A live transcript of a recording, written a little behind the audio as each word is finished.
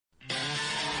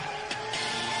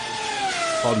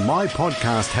On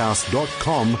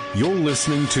mypodcasthouse.com, you're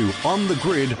listening to On the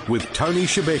Grid with Tony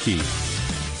Shebeki.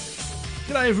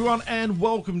 G'day everyone and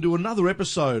welcome to another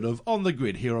episode of On the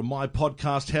Grid here on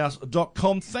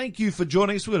mypodcasthouse.com. Thank you for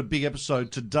joining us. We've got a big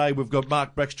episode today. We've got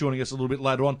Mark Brax joining us a little bit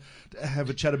later on to have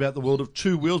a chat about the world of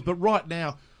two wheels. But right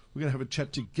now, we're going to have a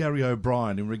chat to Gary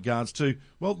O'Brien in regards to,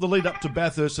 well, the lead up to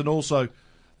Bathurst and also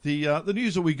the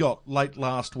news that we got late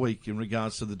last week in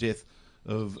regards to the death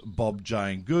of Bob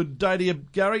Jane. Good day to you,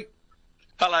 Gary.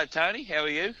 Hello, Tony. How are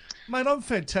you? Mate, I'm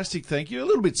fantastic, thank you. A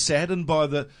little bit saddened by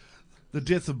the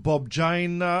death of Bob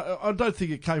Jane. I don't think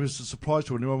it came as a surprise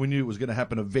to anyone. We knew it was going to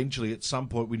happen eventually at some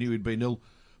point. We knew he'd been ill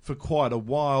for quite a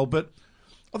while. But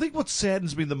I think what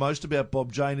saddens me the most about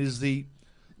Bob Jane is the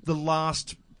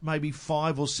last maybe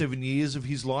 5 or 7 years of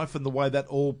his life and the way that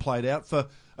all played out for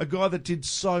a guy that did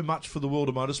so much for the world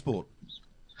of motorsport.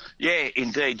 Yeah,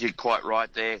 indeed, you're quite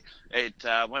right there.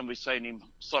 When we've seen him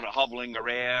sort of hobbling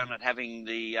around and having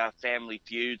the family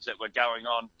feuds that were going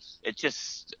on, it's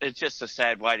just a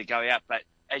sad way to go out. But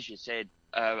as you said,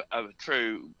 a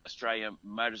true Australian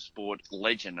motorsport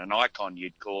legend, an icon,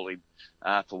 you'd call him,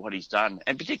 for what he's done,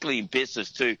 and particularly in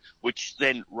business too, which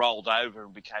then rolled over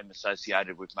and became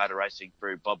associated with motor racing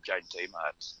through Bob Jane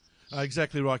Teamhomes.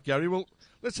 Exactly right, Gary. Well,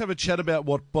 let's have a chat about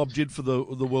what Bob did for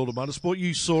the world of motorsport.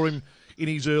 You saw him in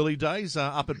his early days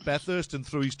up at Bathurst and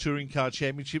through his touring car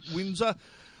championship wins.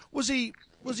 Was he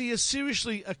a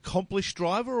seriously accomplished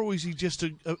driver, or was he just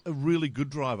a really good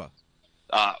driver?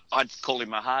 I'd call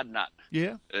him a hard nut.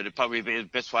 Yeah? It'd probably be the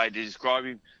best way to describe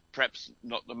him. Perhaps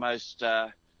not the most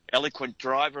eloquent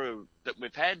driver that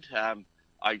we've had.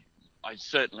 I'd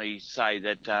certainly say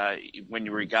that when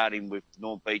you regard him with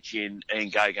Norm Beechey and Ian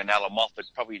Gage and Alan Moffat,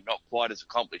 probably not quite as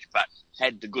accomplished, but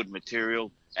had the good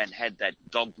material and had that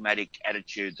dogmatic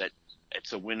attitude that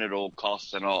it's a win at all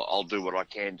costs and I'll do what I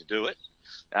can to do it.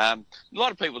 A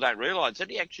lot of people don't realise that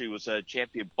he actually was a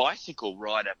champion bicycle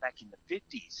rider back in the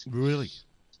 50s. Really?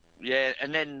 Yeah,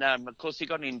 and then, of course, he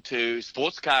got into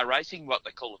sports car racing, what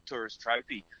they call a tourist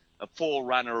trophy, a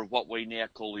forerunner of what we now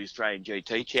call the Australian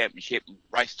GT Championship,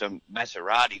 raced a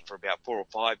Maserati for about 4 or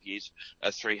 5 years, a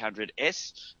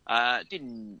 300S.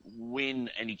 Didn't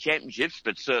win any championships,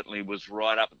 but certainly was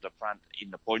right up at the front in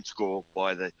the point score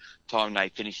by the time they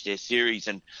finished their series.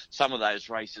 And some of those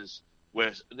races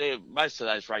most of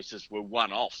those races were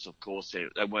one-offs, of course. They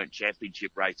weren't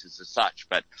championship races as such,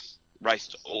 but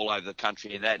raced all over the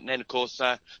country and that. And then, of course,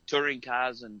 touring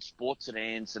cars and sports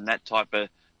sedans and that type of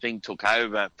thing took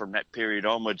over from that period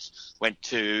onwards, went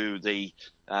to the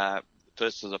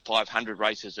first of the 500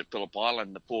 races at Phillip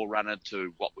Island, the forerunner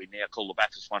to what we now call the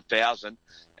Bathurst 1000,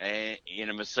 in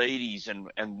a Mercedes and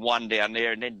won down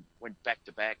there, and then went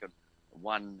back-to-back and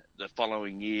won the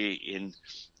following year in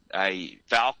a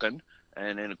Falcon.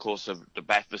 And then, of course, the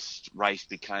Bathurst race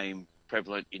became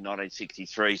prevalent in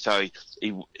 1963, so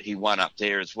he won up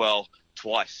there as well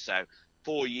twice. So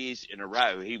 4 years in a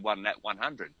row, he won that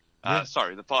 100.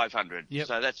 The 500. Yep.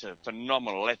 So that's a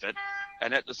phenomenal effort.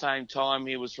 And at the same time,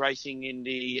 he was racing in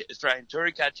the Australian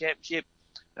Touring Car Championship,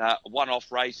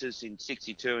 one-off races in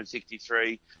 62 and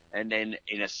 63, and then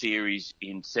in a series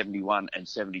in 71 and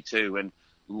 72. And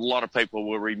a lot of people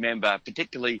will remember,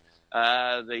 particularly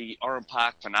the Oran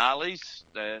Park finales,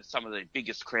 some of the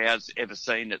biggest crowds ever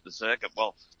seen at the circuit.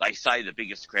 Well, they say the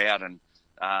biggest crowd, and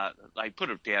they put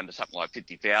it down to something like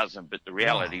 50,000, but the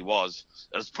reality was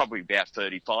it was probably about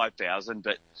 35,000.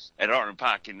 But at Oran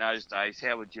Park in those days,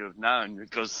 how would you have known?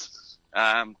 Because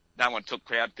no one took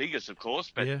crowd figures, of course,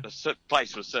 but the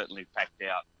place was certainly packed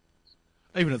out.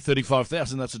 Even at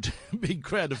 35,000, that's a big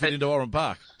crowd to fit into Oran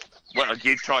Park. Well,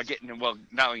 you try getting him,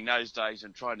 knowing those days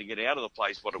and trying to get out of the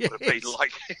place, what it would have been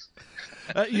like.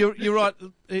 You're right.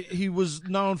 He was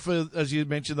known for, as you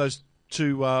mentioned, those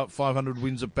two 500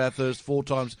 wins at Bathurst, 4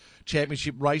 times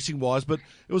championship racing-wise, but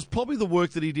it was probably the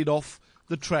work that he did off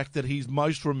the track that he's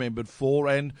most remembered for,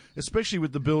 and especially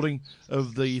with the building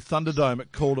of the Thunderdome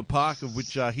at Calder Park, of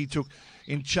which he took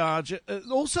in charge.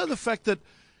 Also the fact that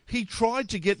he tried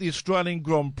to get the Australian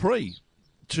Grand Prix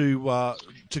to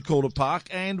Calder Park,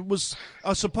 and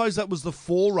I suppose that was the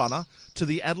forerunner to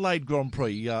the Adelaide Grand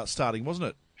Prix starting, wasn't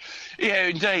it? Yeah,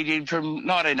 indeed. From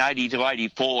 1980 to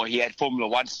 84, he had Formula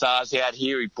One stars out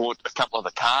here. He bought a couple of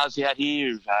the cars out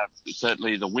here.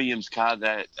 Certainly the Williams car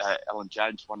that Alan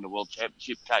Jones won the World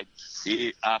Championship came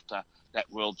here after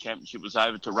that World Championship was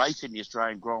over to race in the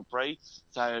Australian Grand Prix.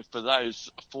 So for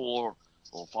those 4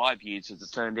 or 5 years, as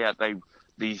it turned out,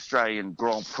 the Australian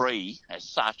Grand Prix as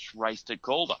such raced at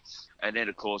Calder. And then,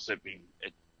 of course, it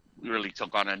really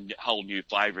took on a whole new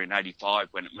flavour in 85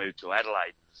 when it moved to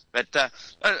Adelaide. But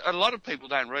a lot of people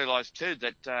don't realise too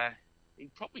that he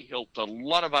probably helped a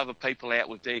lot of other people out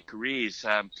with their careers.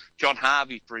 John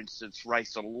Harvey, for instance,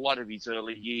 raced a lot of his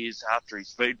early years after his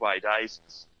Speedway days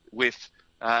with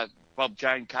Bob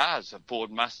Jane cars, a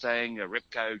Ford Mustang, a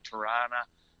Repco Tirana,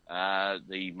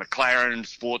 the McLaren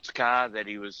sports car that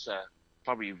he was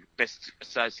probably best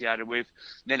associated with.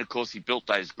 And then, of course, he built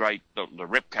those great, the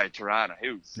Repco Tirana.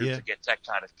 Who forgets that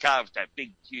kind of car with that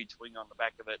big, huge wing on the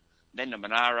back of it? Then the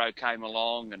Monaro came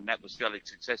along, and that was fairly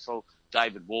successful.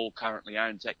 David Wall currently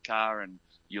owns that car, and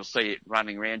you'll see it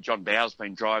running around. John Bow's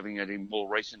been driving it in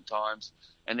more recent times.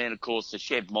 And then, of course, the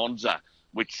Chev Monza,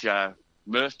 which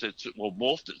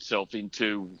morphed itself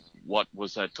into what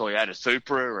was a Toyota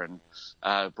Supra, and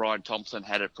Brian Thompson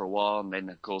had it for a while, and then,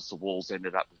 of course, the Walls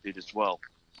ended up with it as well.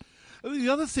 The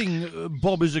other thing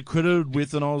Bob is accredited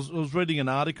with, and I was reading an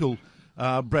article,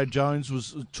 Brad Jones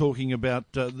was talking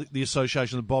about the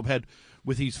association that Bob had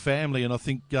with his family, and I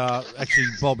think actually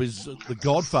Bob is the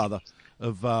godfather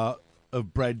of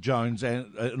Brad Jones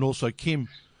and also Kim.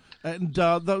 And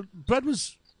Brad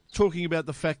was talking about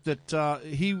the fact that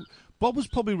Bob was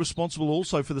probably responsible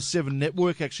also for the Seven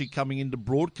Network actually coming into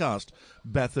broadcast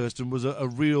Bathurst, and was a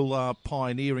real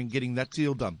pioneer in getting that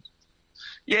deal done.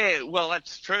 Yeah, well,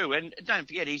 that's true. And don't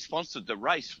forget, he sponsored the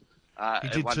race he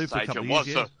did at one too stage. for a couple It of was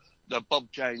years, the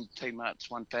Bob Jane T-Marts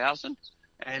 1000.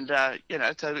 And,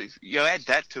 so you add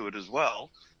that to it as well.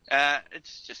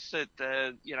 It's just that,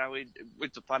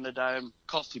 with the Thunderdome,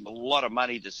 cost him a lot of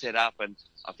money to set up. And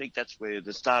I think that's where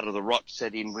the start of the rot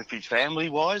set in with his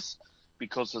family-wise,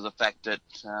 because of the fact that,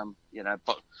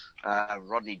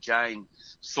 Rodney Jane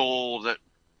saw that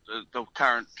the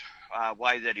current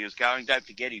way that he was going. Don't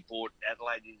forget, he bought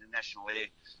Adelaide International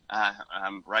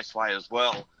Raceway as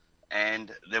well.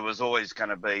 And there was always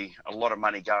going to be a lot of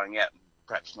money going out,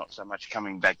 perhaps not so much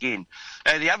coming back in.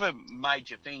 The other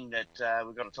major thing that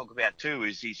we've got to talk about too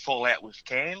is his fallout with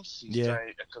CAMS,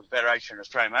 a Confederation of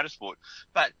Australian Motorsport.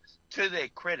 But to their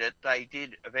credit, they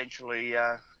did eventually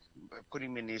put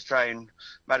him in the Australian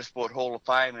Motorsport Hall of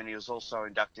Fame, and he was also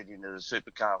inducted into the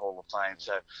Supercar Hall of Fame.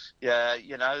 So,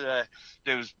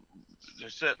 there's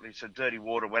certainly some dirty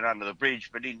water went under the bridge,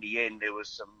 but in the end there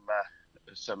was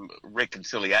some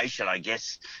reconciliation, I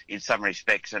guess, in some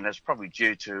respects, and it's probably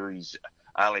due to his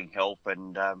ailing health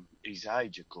and his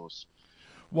age, of course.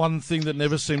 One thing that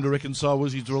never seemed to reconcile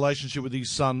was his relationship with his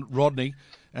son Rodney,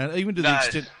 and even to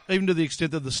the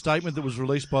extent that the statement that was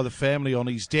released by the family on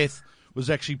his death was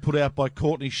actually put out by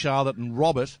Courtney, Charlotte, and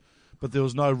Robert, but there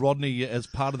was no Rodney as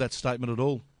part of that statement at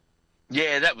all.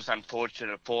 Yeah, that was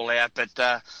unfortunate fallout,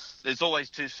 but there's always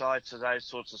two sides to those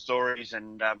sorts of stories,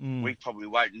 and we probably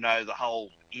won't know the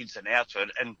whole ins and outs of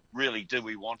it. And really, do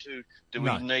we want to? Do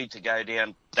we need to go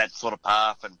down that sort of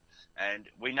path? And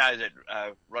we know that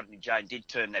Rodney Jane did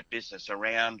turn that business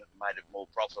around, made it more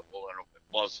profitable than it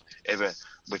was ever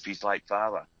with his late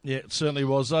father. Yeah, it certainly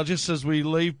was. Just as we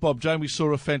leave Bob Jane, we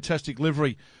saw a fantastic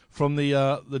livery from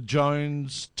the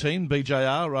Jones team,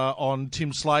 BJR, on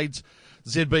Tim Slade's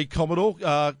ZB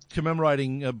Commodore,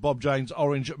 commemorating Bob Jane's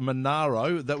orange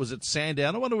Monaro. That was at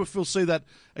Sandown. I wonder if we'll see that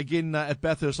again at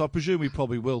Bathurst. I presume we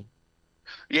probably will.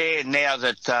 Yeah, now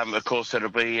that, of course, it'll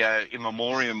be in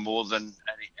memoriam more than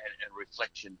a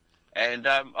reflection. And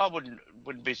I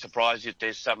wouldn't be surprised if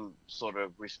there's some sort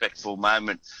of respectful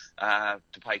moment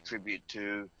to pay tribute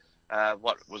to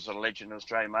what was a legend of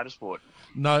Australian motorsport.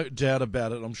 No doubt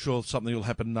about it. I'm sure something will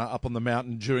happen up on the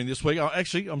mountain during this week.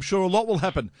 Actually, I'm sure a lot will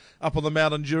happen up on the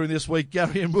mountain during this week,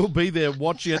 Gary, and we'll be there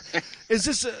watching it. Is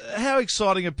this how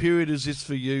exciting a period is this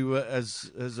for you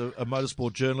as a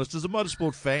motorsport journalist, as a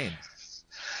motorsport fan?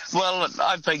 Well,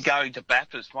 I've been going to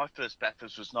Bathurst. My first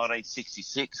Bathurst was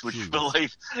 1966, would you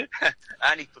believe?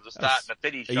 Only for the start and the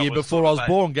finish. A year before I was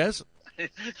born, Gaz.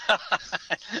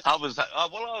 I was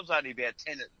only about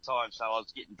 10 at the time, so I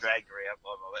was getting dragged around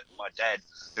by my dad,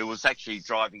 who was actually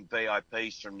driving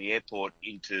VIPs from the airport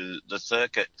into the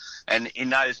circuit. And in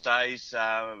those days,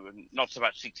 not so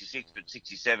much 66, but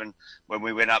 67, when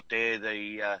we went up there,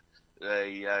 the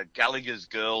Gallagher's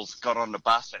girls got on the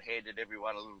bus and handed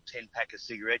everyone a little 10-pack of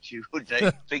cigarettes. You wouldn't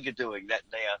even think of doing that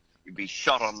now. You'd be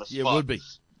shot on the spot. Yeah, it would be.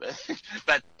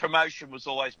 But promotion was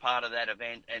always part of that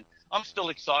event, and I'm still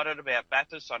excited about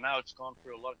Bathurst. I know it's gone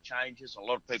through a lot of changes. A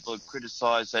lot of people have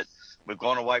criticised that we've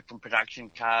gone away from production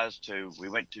cars we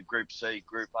went to Group C,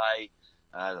 Group A,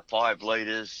 the 5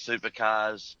 litres,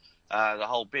 supercars, the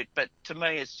whole bit. But to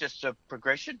me, it's just a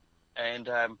progression, and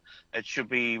it should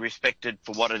be respected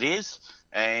for what it is.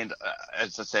 And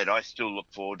as I said, I still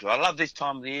look forward to it. I love this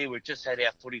time of the year. We've just had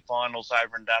our footy finals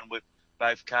over and done with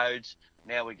both codes.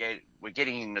 Now we're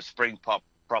getting in the spring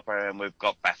proper, and we've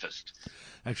got Bathurst.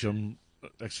 Actually, I'm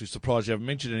Actually, surprised you haven't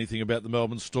mentioned anything about the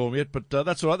Melbourne Storm yet, but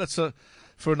that's all right. That's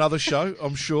for another show,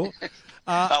 I'm sure.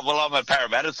 Well, I'm a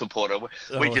Parramatta supporter.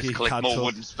 We just collect more talk.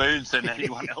 wooden spoons than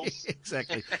anyone else.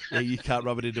 Exactly. Yeah, you can't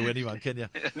rub it into anyone, can you?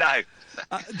 No.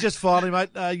 Just finally,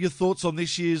 mate, your thoughts on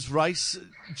this year's race?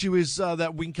 Is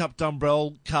that Whincup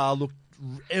Dumbrell car looked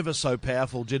ever so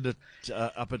powerful, didn't it,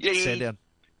 up at Sandown?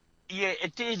 Yeah,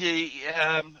 it did.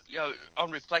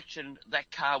 On reflection, that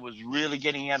car was really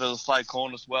getting out of the slow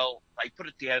corners well. They put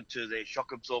it down to their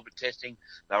shock absorber testing.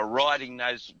 They were riding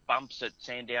those bumps that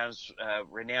Sandown's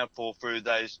renowned for through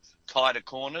those tighter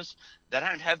corners. They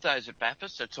don't have those at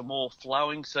Bathurst. It's a more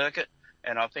flowing circuit,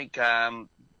 and I think it'll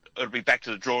be back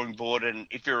to the drawing board. And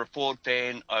if you're a Ford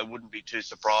fan, I wouldn't be too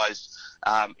surprised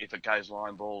if it goes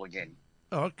line ball again.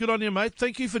 All right, good on you, mate.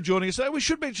 Thank you for joining us. We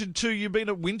should mention, too, you've been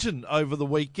at Winton over the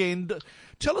weekend.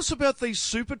 Tell us about these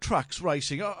super trucks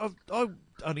racing. I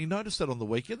only noticed that on the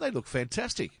weekend. They look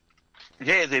fantastic.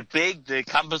 Yeah, they're big, they're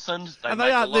cumbersome.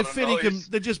 They're fitting.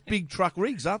 They're just big truck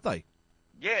rigs, aren't they?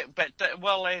 Yeah, but,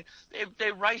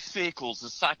 they're race vehicles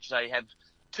as such. They have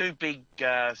two big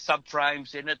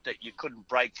subframes in it that you couldn't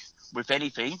break with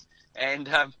anything. And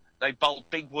they bolt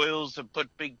big wheels and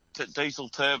put big diesel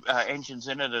engines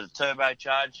in it at a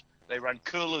turbocharge. They run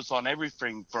coolers on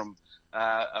everything from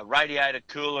a radiator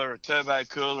cooler, a turbo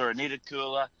cooler, an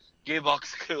intercooler,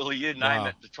 gearbox cooler, you name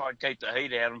it, to try and keep the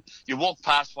heat out of them. You walk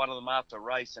past one of them after a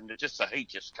race and the heat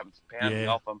just comes pounding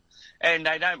off them. And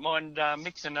they don't mind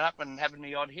mixing it up and having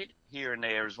the odd hit here and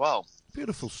there as well.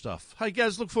 Beautiful stuff. Hey,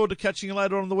 Gaz, look forward to catching you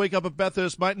later on in the week up at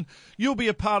Bathurst, mate. And you'll be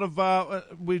a part of,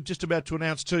 we're just about to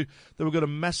announce too, that we've got a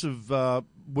massive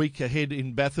week ahead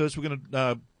in Bathurst. We're going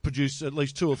to produce at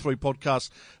least 2 or 3 podcasts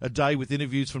a day with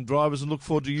interviews from drivers, and look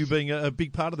forward to you being a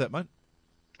big part of that, mate.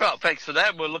 Well, thanks for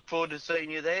that. We'll look forward to seeing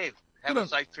you there. Have a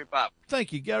safe trip up.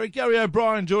 Thank you, Gary. Gary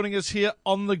O'Brien joining us here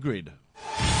on The Grid.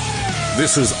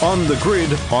 This is On The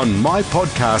Grid on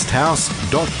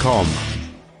mypodcasthouse.com.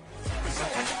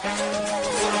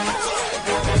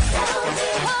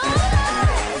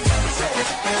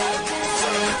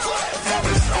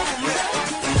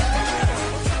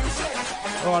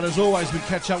 All right, as always, we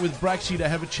catch up with Braxy to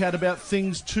have a chat about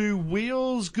things two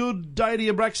wheels. Good day to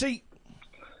you, Braxy.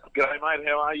 G'day, mate.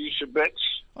 How are you, Shabets?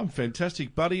 I'm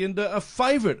fantastic, buddy, and a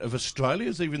favourite of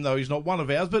Australia's, even though he's not one of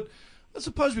ours. But I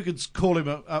suppose we could call him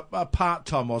a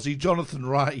part-time Aussie. Jonathan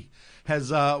Ray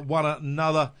has won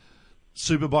another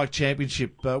Superbike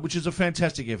championship, which is a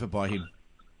fantastic effort by him.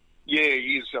 Yeah,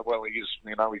 he is. Well, he is.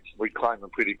 You know, we claimed him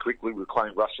pretty quickly. We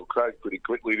claimed Russell Crowe pretty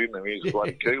quickly, didn't we? He's a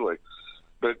bloody Kiwi.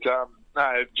 But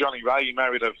no, Johnny Ray, he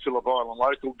married a Phillip Island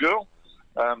local girl.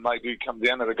 They do come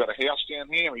down. They've got a house down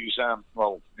here. He's,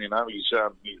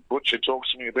 his butcher talks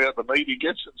to me about the meat he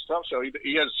gets and stuff. So he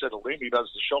has settled in. He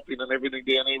does the shopping and everything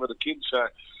down here with the kids. So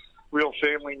real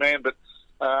family man. But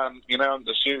on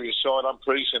the serious side,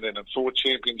 unprecedented. 4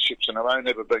 championships in a row,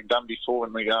 never been done before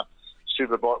in the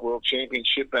Superbike World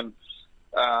Championship. And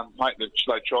they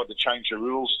tried to change the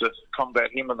rules to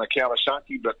combat him and the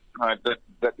Kawasaki, but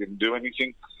that didn't do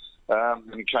anything.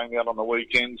 And he came out on the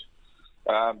weekend.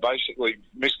 Basically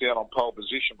missed out on pole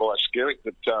position by a Skerritt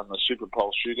at the Super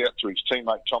Pole shootout to his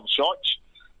teammate Tom Sykes,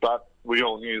 but we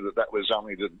all knew that was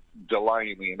only the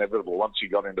delay in the inevitable once he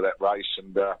got into that race,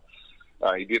 and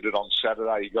he did it on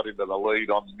Saturday. He got into the lead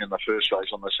in the first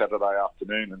race on the Saturday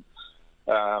afternoon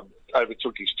and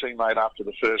overtook his teammate after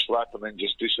the first lap and then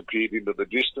just disappeared into the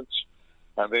distance.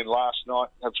 And then last night,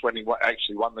 that's when he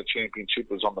actually won the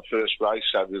championship, was on the first race,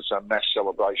 so there's mass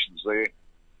celebrations there,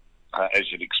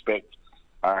 as you'd expect.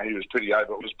 He was pretty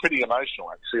over. It was pretty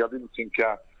emotional, actually. I didn't think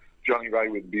Johnny Ray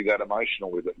would be that emotional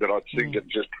with it, but I think it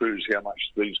just proves how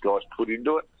much these guys put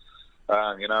into it.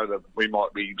 That we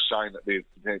might be saying that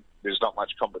there's not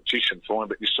much competition for him,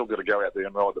 but you still got to go out there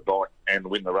and ride the bike and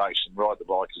win the race and ride the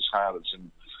bike as hard and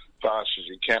fast as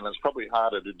you can. It's probably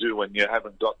harder to do when you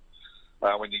haven't got,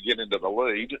 when you get into the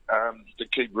lead, to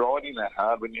keep riding that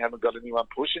hard when you haven't got anyone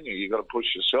pushing you. You've got to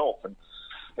push yourself. And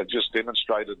it just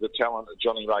demonstrated the talent that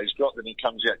Johnny Ray's got. Then he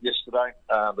comes out yesterday,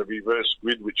 the reverse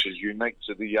grid, which is unique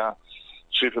to the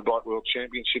Superbike World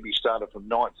Championship. He started from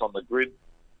 9th on the grid.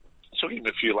 It took him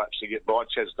a few laps to get by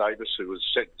Chaz Davis, who was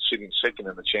sitting second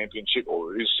in the championship,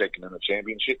 or is second in the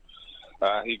championship.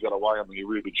 He got away on the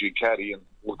Aruba Ducati and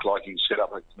looked like he set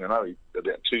up about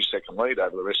 2-second lead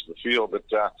over the rest of the field. But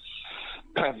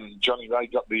Johnny Ray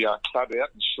got the club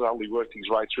out and slowly worked his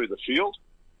way through the field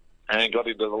and got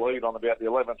into the lead on about the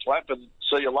 11th lap, and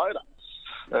see you later.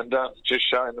 And just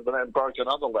showing that, and broke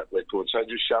another lap record. So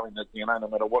just showing that, no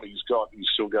matter what he's got, he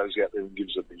still goes out there and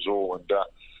gives it his all. And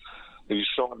he's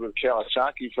signed with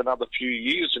Kawasaki for another few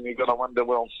years, and you've got to wonder,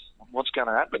 well, what's going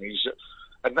to happen?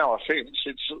 And no offence,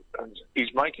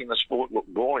 he's making the sport look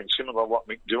boring, similar to what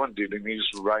Mick Doohan did in his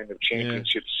reign of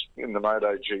championships in the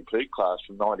MotoGP class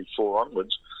from '94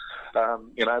 onwards.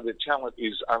 The talent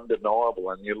is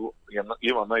undeniable, and you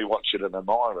and me watch it and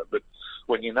admire it. But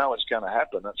when you know it's going to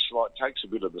happen, it's like takes a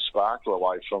bit of the sparkle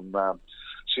away from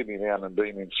sitting down and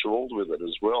being enthralled with it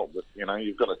as well. But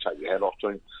you've got to take your hat off to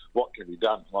him. What can be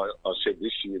done? Like I said,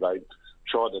 this year they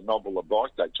tried to nobble the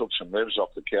bike. They took some revs off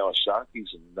the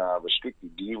Kawasaki's and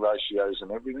restricted gear ratios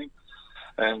and everything.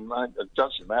 And it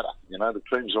doesn't matter. The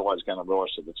cream's always going to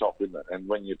rise to the top, isn't it? And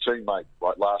when your teammate,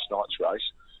 like last night's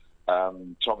race,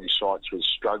 Tommy Sykes was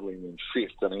struggling in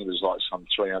fifth, and he was like some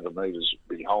 300 metres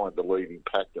behind the leading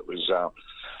pack. That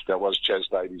was Chaz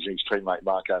Davies, his teammate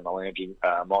Marco Melandri,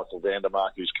 Michael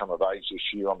Vandermark, who's come of age this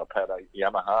year on the Pad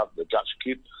Yamaha, the Dutch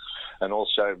kid, and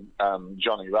also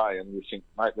Johnny Ray. And you think,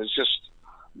 mate, there's just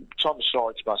Tom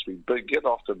Sykes must be big. Get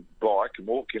off the bike and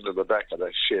walk into the back of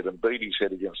that shed and beat his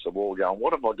head against the wall, going,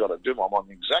 "What have I got to do? I'm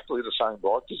on exactly the same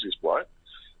bike as this bloke."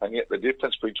 And yet the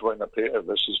difference between the pair of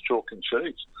us is chalk and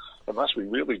cheese. It must be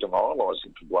really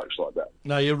demoralising for blokes like that.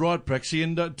 No, you're right, Braxy.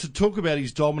 And to talk about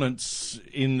his dominance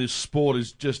in this sport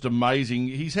is just amazing.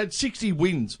 He's had 60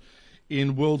 wins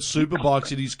in World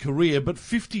Superbikes in his career, but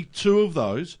 52 of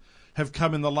those have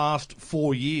come in the last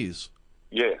 4 years.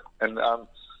 Yeah, and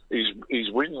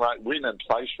his win and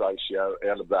place ratio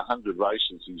out of the 100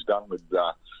 races he's done with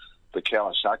the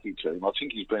Kawasaki team, I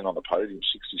think he's been on the podium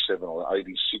 67 or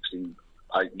 80,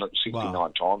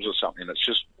 69 times or something. It's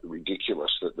just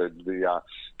ridiculous that the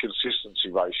consistency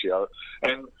ratio.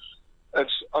 And I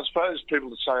suppose people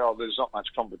would say, "Oh, there's not much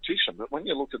competition," but when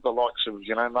you look at the likes of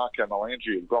Marco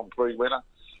Melandri, a Grand Prix winner,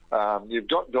 you've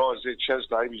got guys there. Chaz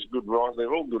Davies, good rider.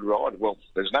 They're all good riders. Well,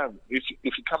 there's no if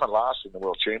you come in last in the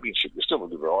World Championship, you're still a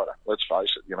good rider. Let's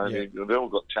face it. They've all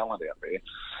got talent out there,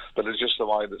 but it's just the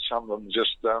way that some of them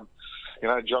just.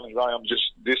 Johnny Ray, I'm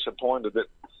just disappointed that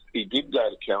he did go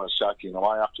to Kawasaki in a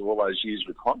way after all those years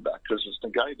with Honda, because it's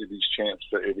negated his chance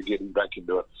for ever getting back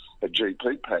into a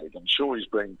GP paddock. I'm sure he's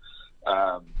been,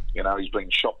 he's been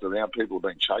shopped around. People have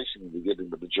been chasing him to get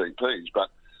into the GPs, but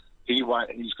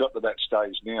he's got to that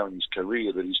stage now in his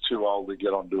career that he's too old to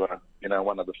get onto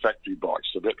one of the factory bikes,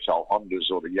 the Repsol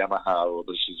Hondas or the Yamaha or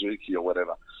the Suzuki or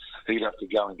whatever. He'd have to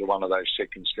go into one of those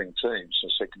second-string teams or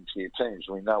second-tier teams.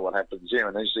 We know what happens there.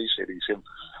 And as he said,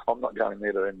 I'm not going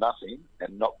there to earn nothing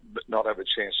and not have a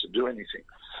chance to do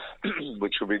anything,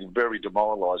 which would be very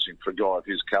demoralising for a guy of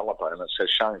his calibre. And it's a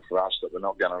shame for us that we're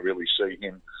not going to really see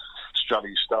him strut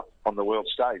his stuff on the world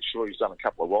stage. Sure, he's done a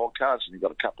couple of wild cards and he's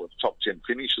got a couple of top 10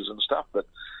 finishes and stuff, but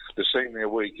to see him there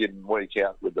week in and week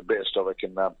out with the best, I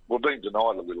reckon we're being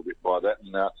denied a little bit by that.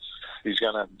 And he's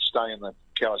going to stay in the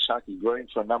Kawasaki green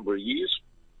for a number of years.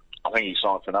 I think he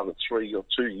signed for another 3 or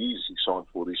 2 years he signed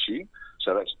for this year.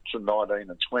 So that's 19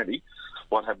 and 20.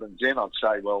 What happens then, I'd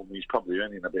say, well, he's probably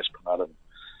earning the best part of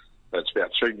that's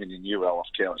about €3 million off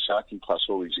Kawasaki plus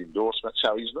all his endorsements.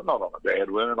 So he's not on a bad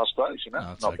earn, I suppose, No,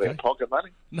 not okay. bad pocket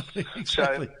money. No,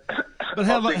 exactly. So, but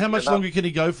how much longer can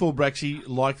he go for, Braxy,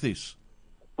 like this?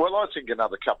 Well, I think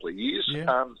another couple of years.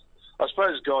 Yeah. I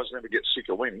suppose guys never get sick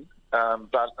of winning,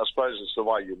 but I suppose it's the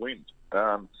way you win.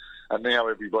 And now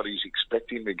everybody's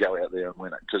expecting to go out there and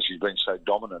win it because he's been so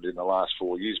dominant in the last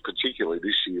 4 years, particularly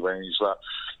this year when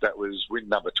that was win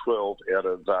number 12 out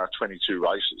of 22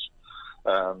 races.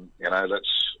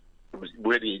 That's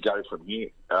where do you go from here?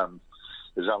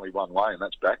 There's only one way, and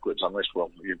that's backwards, unless,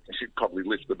 you probably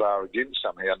lift the bar again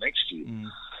somehow next year.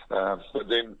 But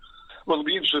then, well, it'll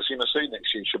be interesting to see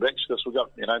next year, Shebex, because we've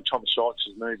got, Tom Sykes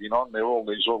is moving on. There are all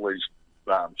these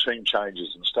team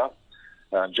changes and stuff.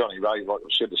 Johnny Ray, like I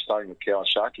said, is staying with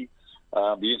Kawasaki.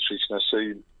 Be interesting to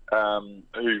see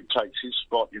who takes his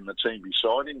spot in the team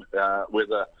beside him,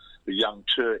 whether the young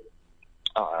Turk,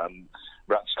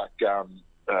 Ratsak,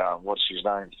 what's his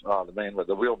name? Oh, the man with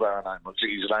the wheelbarrow name.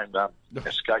 His name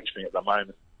escapes me at the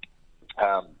moment.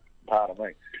 Pardon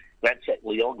me. Ratsak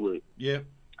Lioglu. Yeah.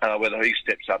 Whether he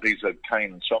steps up, he's a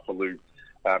Kane and Sokollu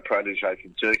protege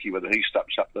from Turkey, whether he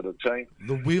steps up to the team.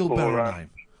 The wheelbarrow name.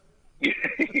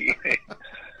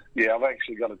 Yeah, I've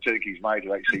actually got a Turkish mate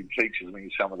who actually teaches me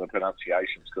some of the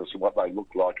pronunciations because what they look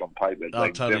like on paper,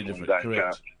 they totally definitely different.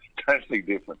 don't. Totally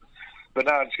different. But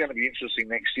no, it's going to be interesting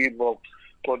next year. Well,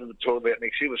 what to talk about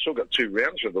next year? We've still got 2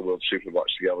 rounds of the World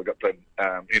Superbikes to go. We've got the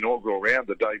inaugural round,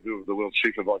 the debut of the World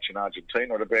Superbikes in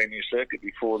Argentina at a brand new circuit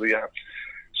before the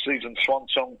season swan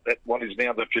song at what is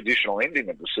now the traditional ending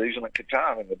of the season at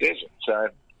Qatar in the desert. So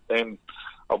And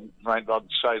I'd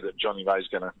say that Johnny Ray's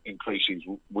going to increase his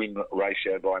win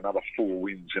ratio by another 4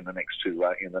 wins in the next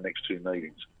two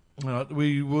meetings.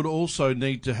 We would also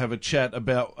need to have a chat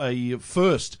about a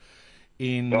first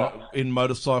in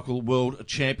Motorcycle World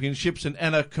Championships, and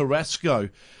Anna Carrasco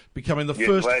becoming the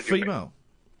first female.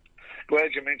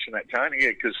 Glad you mentioned that, Tony,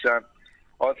 because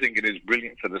I think it is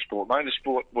brilliant for the sport.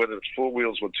 Motorsport, whether it's 4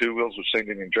 wheels or 2 wheels, we've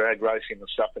seen it in drag racing and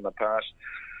stuff in the past.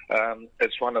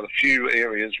 It's one of the few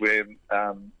areas where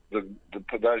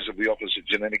those of the opposite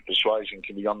genetic persuasion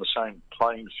can be on the same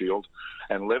playing field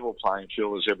and level playing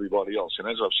field as everybody else. And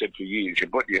as I've said for years, you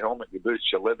put your helmet, your boots,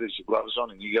 your leathers, your gloves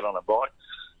on, and you get on a bike,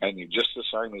 and you're just the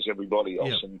same as everybody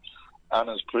else. Yep. And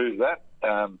Anna's proved that.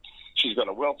 She's got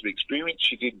a wealth of experience.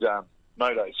 She did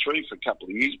Moto 3 for a couple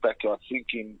of years back, I think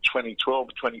in 2012,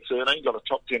 2013, got a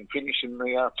top 10 finish in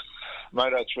the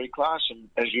Moto 3 class. And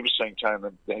as you've seen, Tony,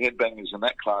 the headbangers in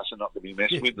that class are not to be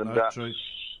messed with. And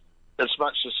it's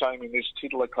much the same in this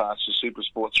titular class, the Super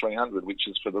Sport 300, which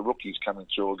is for the rookies coming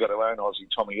through. We've got our own Aussie,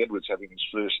 Tommy Edwards, having his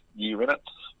first year in it.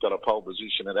 Got a pole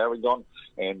position at Aragon,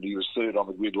 and he was third on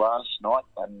the grid last night.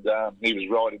 And he was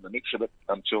right in the mix of it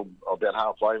until about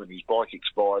halfway when his bike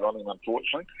expired on him,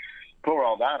 unfortunately. Poor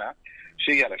old Anna.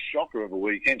 She had a shocker of a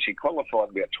weekend. She qualified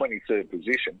about 23rd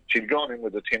position. She'd gone in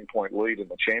with a 10-point lead in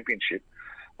the championship.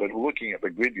 But looking at the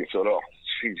grid, you thought,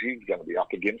 he's going to be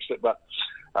up against it. But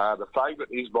the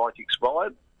favourite, his bike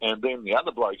expired. And then the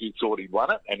other bloke who thought he'd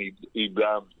won it, and he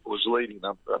was leading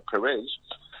Perez.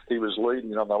 He was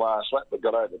leading on the last lap but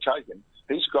got overtaken.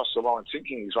 He's crossed the line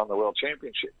thinking he's won the World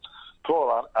Championship.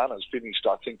 Poor Anna's finished,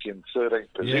 I think, in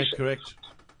 13th position. Yeah, correct.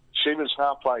 She was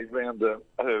halfway around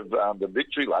the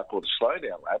victory lap or the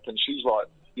slowdown lap, and she's like,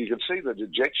 you could see the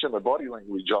dejection, the body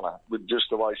language on her with just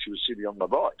the way she was sitting on the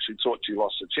bike. She thought she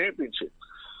lost the championship.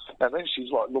 And then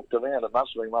she's like looked around, it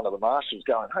must have been one of the marshals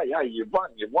going, hey, you've won.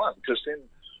 Because then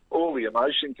all the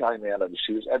emotion came out of her.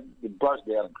 She broke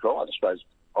down and cried. I suppose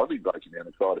I'd be breaking down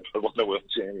and cried if I won the World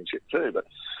Championship too. But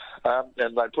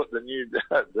and they put the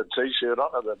T-shirt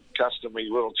on her, the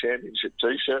customary World Championship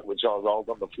T-shirt, which I rolled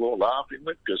on the floor laughing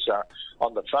with, because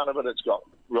on the front of it, it's got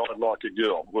Ride Like a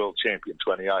Girl, World Champion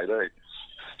 2018.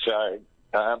 So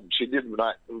she did an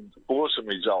awesome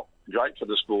result. Great for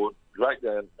the sport. Great.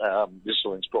 This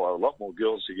will inspire a lot more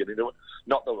girls to get into it.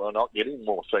 Not that we're not getting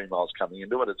more females coming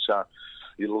into it. It's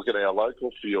you look at our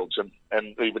local fields,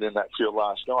 and even in that field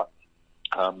last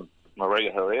night,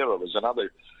 Maria Herrera was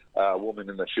another woman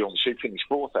in the field. She finished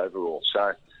 4th overall.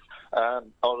 So I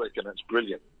reckon it's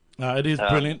brilliant. It is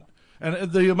brilliant.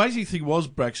 And the amazing thing was,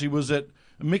 Braxy, was that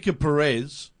Mika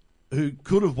Perez, who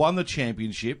could have won the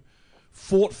championship,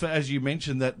 fought for, as you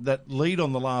mentioned, that lead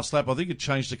on the last lap. I think it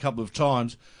changed a couple of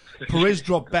times. Perez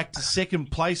dropped back to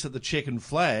 2nd place at the check and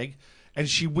flag, and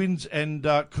she wins, and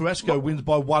Carrasco wins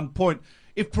by 1 point.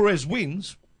 If Perez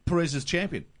wins, Perez is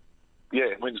champion. Yeah,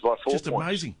 wins by 4 points. Just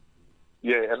amazing.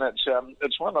 Yeah, and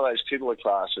it's one of those titular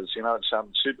classes.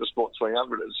 It's Super Sport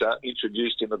 300. It's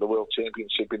introduced into the World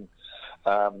Championship in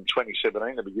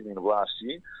 2017, the beginning of last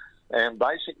year. And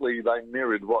basically, they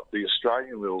mirrored what the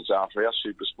Australian rules are for our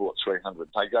Super Sport 300.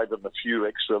 They gave them a few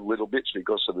extra little bits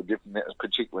because of the different,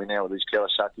 particularly now with these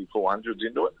Kawasaki 400s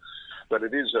into it. But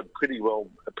it is a pretty well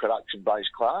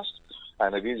production-based class.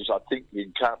 And it is, I think,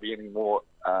 you can't be any more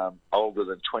older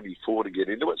than 24 to get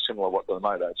into it, similar to what the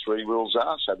Moto 3 rules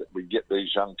are, so that we get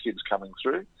these young kids coming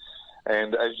through.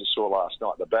 And as you saw last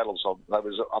night, the battles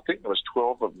I think there was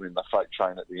 12 of them in the freight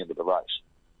train at the end of the race.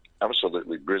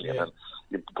 Absolutely brilliant. Yeah. And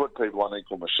you put people on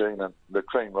equal machine, and the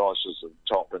cream rises to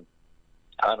the top, and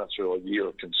Anna through a year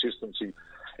of consistency,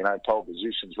 pole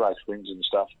positions, race wins and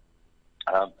stuff.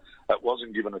 It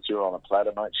wasn't given to her on a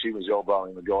platter, mate. She was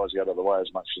elbowing the guys out of the way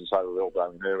as much as they were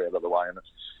elbowing her out of the way.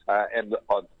 And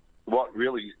what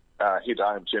really hit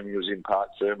home to me was in Parc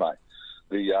Ferme,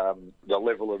 the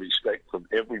level of respect from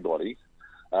everybody.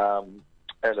 And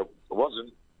it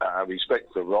wasn't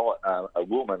respect for a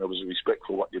woman. It was respect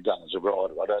for what you've done as a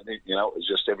rider. I don't think, it was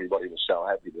just everybody was so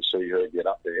happy to see her get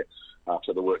up there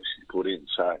after the work she put in.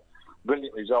 So,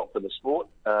 brilliant result for the sport.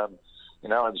 The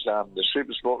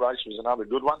Super Sport race was another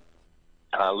good one.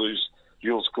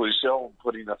 Jules Cluzel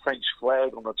putting a French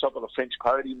flag on the top of the French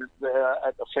podium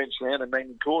at the French round and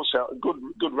main course. So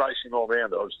good racing all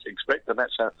round, I was expecting.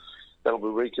 That'll be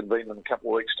reconvened in a couple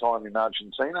of weeks' time in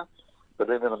Argentina. But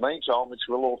then in the meantime, which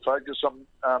we'll all focus on,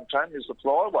 Tony, is the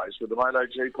flyways with the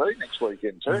MotoGP next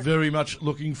weekend too. Very much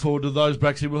looking forward to those,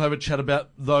 Braxy. We'll have a chat about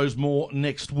those more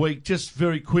next week. Just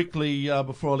very quickly,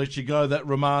 before I let you go, that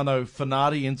Romano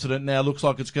Fenati incident now looks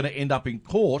like it's going to end up in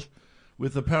court,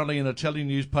 with apparently an Italian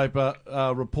newspaper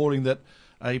reporting that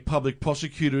a public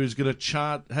prosecutor is going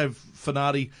to have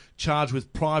Finardi charged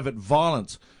with private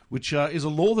violence, which is a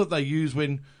law that they use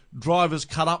when drivers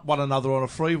cut up one another on a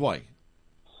freeway.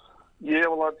 Yeah,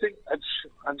 well, I think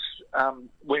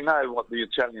we know what the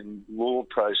Italian law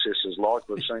process is like.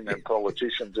 We've seen their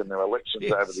politicians in their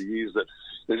elections over the years that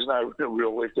there's no real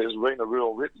rule. If there's been a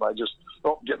rule written, they just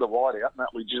get the white out, and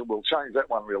we'll change that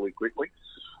one really quickly.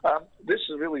 This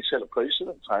has really set a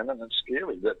precedent, Tone, and it's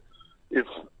scary that if,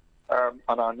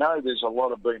 and I know there's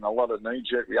been a lot of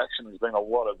knee-jerk reaction. There's been a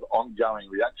lot of ongoing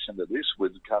reaction to this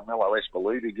with Carmelo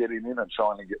Esposito getting in and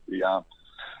trying to get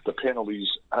the penalties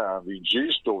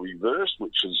reduced or reversed,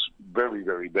 which is very,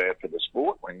 very bad for the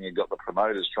sport when you've got the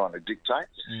promoters trying to dictate.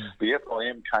 The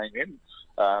FIM came in.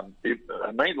 It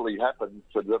immediately happened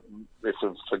if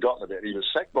we've forgotten about it. He was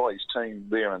sacked by his team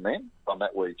there and then on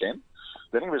that weekend.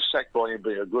 Then he was sacked by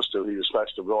MB Augusta, who he was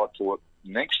supposed to ride for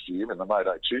next year in the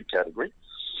Moto 2 category.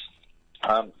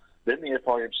 Then the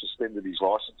FIM suspended his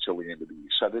licence till the end of the year.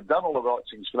 So they've done all the right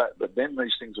things for that, but then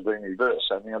these things are being reversed.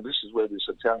 So now this is where the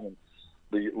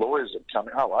lawyers have come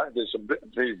in. Hello, there's a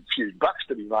few bucks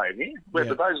to be made here. Where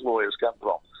did those lawyers come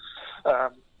from?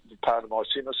 Part of my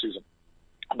cynicism.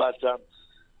 But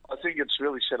I think it's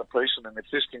really set a precedent. If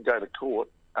this can go to court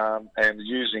and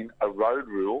using a road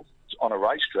rule on a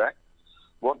racetrack,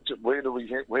 where do we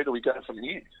go from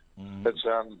here? It's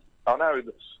I know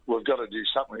we've got to do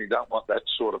something. We don't want that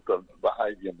sort of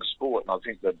behaviour in the sport, and I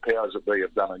think the powers that be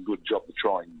have done a good job to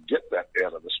try and get that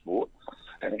out of the sport.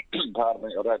 And part of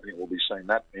me, I don't think we'll be seeing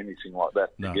anything like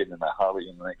that again in a hurry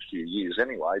in the next few years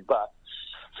anyway. But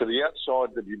for the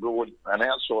outside to be brought, an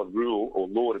outside rule or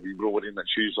law to be brought in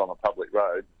that's used on a public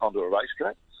road onto a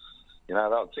racetrack,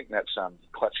 I think that's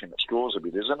clutching at straws a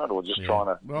bit, isn't it? Or just trying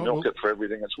to milk it for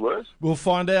everything it's worth. We'll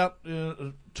find out.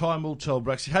 Time will tell,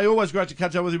 Braxy. Hey, always great to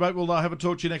catch up with you, mate. We'll have a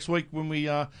talk to you next week when we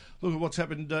look at what's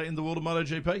happened in the world of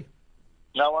MotoGP.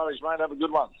 No worries, mate. Have a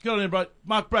good one. Good on you, bro.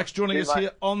 Mark Brax joining us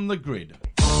here on The Grid.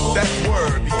 That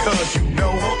word, because you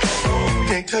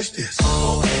can't touch this.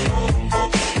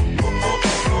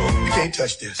 You can't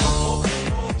touch this.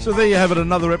 So there you have it,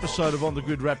 another episode of On The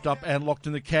Grid wrapped up and locked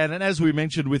in the can. And as we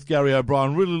mentioned with Gary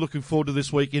O'Brien, really looking forward to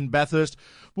this week in Bathurst.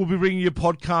 We'll be bringing you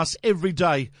podcasts every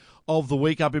day of the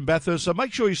week up in Bathurst. So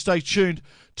make sure you stay tuned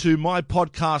to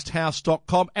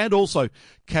mypodcasthouse.com and also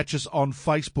catch us on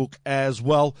Facebook as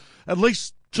well. At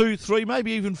least 2, 3,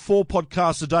 maybe even 4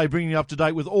 podcasts a day, bringing you up to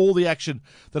date with all the action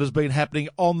that has been happening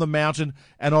on the mountain.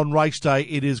 And on race day,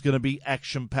 it is going to be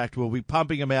action-packed. We'll be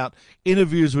pumping them out,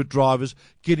 interviews with drivers,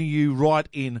 getting you right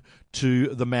in to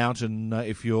the mountain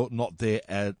if you're not there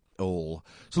at all.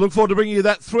 So look forward to bringing you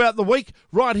that throughout the week,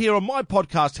 right here on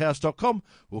mypodcasthouse.com.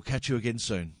 We'll catch you again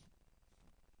soon.